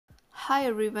Hi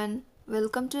everyone,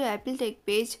 welcome to Apple Tech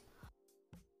page.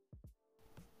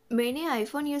 Many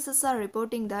iPhone users are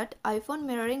reporting that iPhone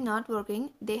mirroring not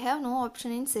working. They have no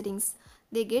option in settings.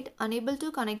 They get unable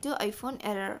to connect to iPhone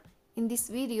error. In this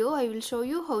video, I will show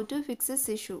you how to fix this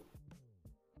issue.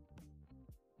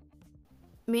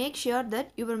 Make sure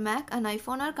that your Mac and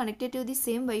iPhone are connected to the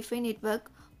same Wi-Fi network,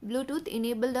 Bluetooth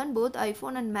enabled on both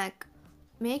iPhone and Mac.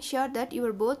 Make sure that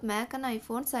your both Mac and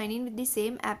iPhone sign in with the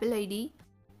same Apple ID.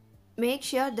 Make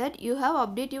sure that you have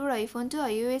updated your iPhone to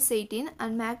iOS 18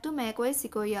 and Mac to macOS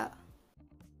Sequoia.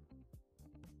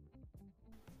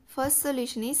 First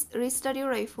solution is restart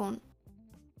your iPhone.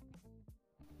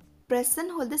 Press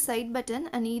and hold the side button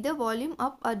and either volume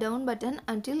up or down button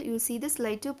until you see the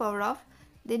slide to power off,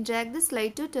 then drag the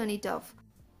slide to turn it off.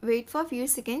 Wait for a few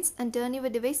seconds and turn your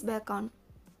device back on.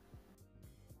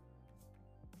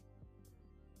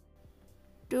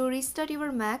 To restart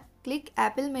your Mac, click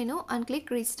Apple menu and click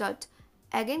Restart.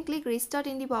 Again click Restart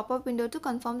in the pop-up window to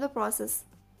confirm the process.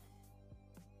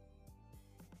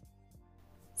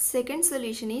 Second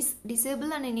solution is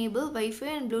disable and enable Wi-Fi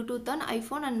and Bluetooth on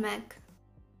iPhone and Mac.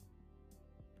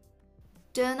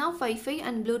 Turn off Wi-Fi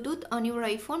and Bluetooth on your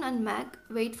iPhone and Mac,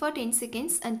 wait for 10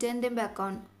 seconds and turn them back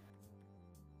on.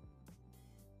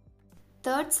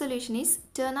 Third solution is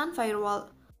turn on firewall.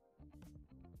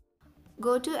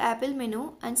 Go to Apple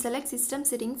menu and select System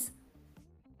Settings.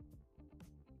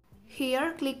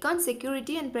 Here click on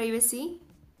Security and Privacy.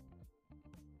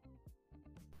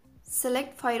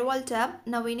 Select Firewall tab.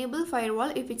 Now enable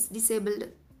firewall if it's disabled.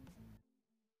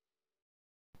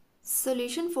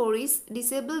 Solution 4 is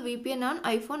disable VPN on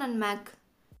iPhone and Mac.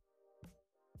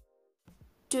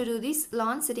 To do this,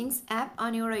 launch Settings app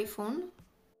on your iPhone.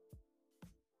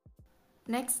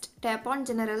 Next, tap on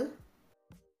General.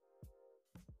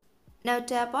 Now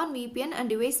tap on VPN and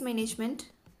Device Management.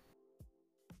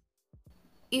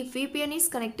 If VPN is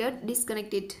connected,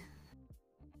 disconnect it.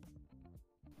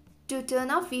 To turn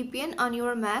off VPN on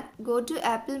your Mac, go to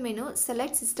Apple menu,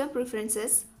 select System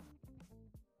Preferences.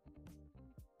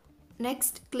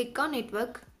 Next, click on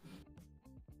Network.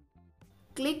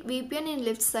 Click VPN in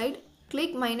left side,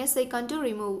 click minus icon to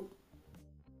remove.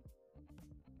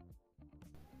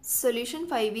 Solution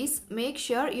 5 is make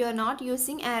sure you are not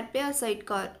using AirPlay or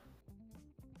Sidecar.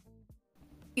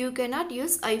 You cannot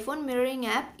use iPhone mirroring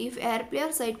app if AirPlay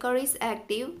or Sidecar is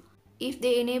active. If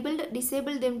they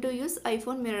disable them to use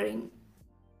iPhone mirroring.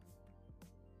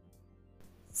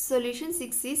 Solution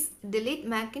 6 is delete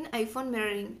Mac in iPhone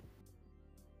mirroring.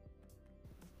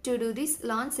 To do this,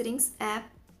 launch Settings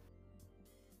app.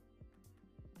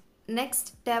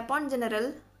 Next, tap on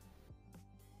General.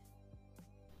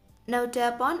 Now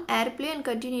tap on AirPlay and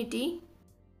Continuity.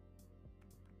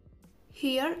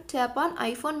 Here, tap on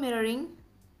iPhone mirroring.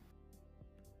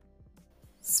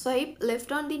 Swipe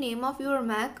left on the name of your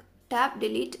Mac, tap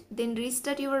Delete, then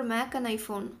restart your Mac and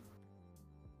iPhone.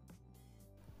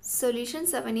 Solution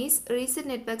 7 is reset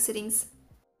network settings.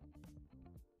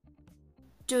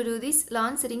 To do this,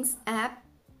 launch Settings app.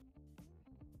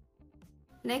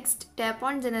 Next, tap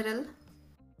on General.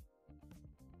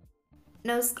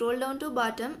 Now scroll down to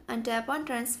bottom and tap on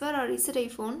Transfer or Reset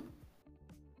iPhone.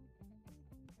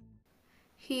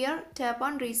 Here, tap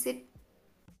on Reset.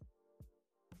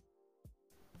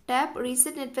 Tap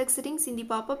Reset Network Settings in the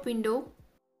pop-up window.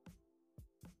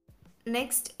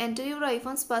 Next, enter your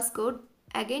iPhone's passcode.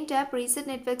 Again tap Reset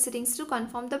Network Settings to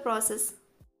confirm the process.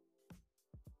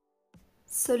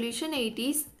 Solution 8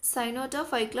 is sign out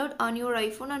of iCloud on your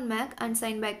iPhone and Mac and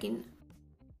sign back in.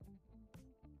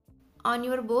 On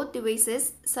your both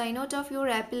devices, sign out of your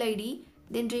Apple ID,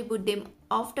 then reboot them.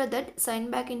 After that,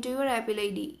 sign back into your Apple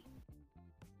ID.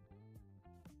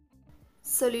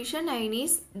 Solution 9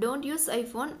 is don't use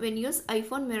iPhone when use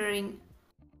iPhone mirroring.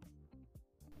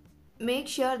 Make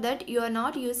sure that you are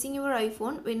not using your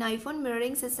iPhone when iPhone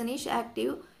mirroring session is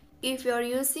active. If you are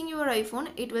using your iPhone,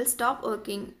 it will stop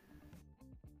working.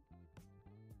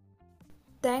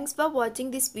 Thanks for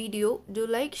watching this video. Do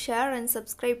like, share and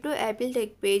subscribe to Apple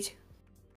Tech page.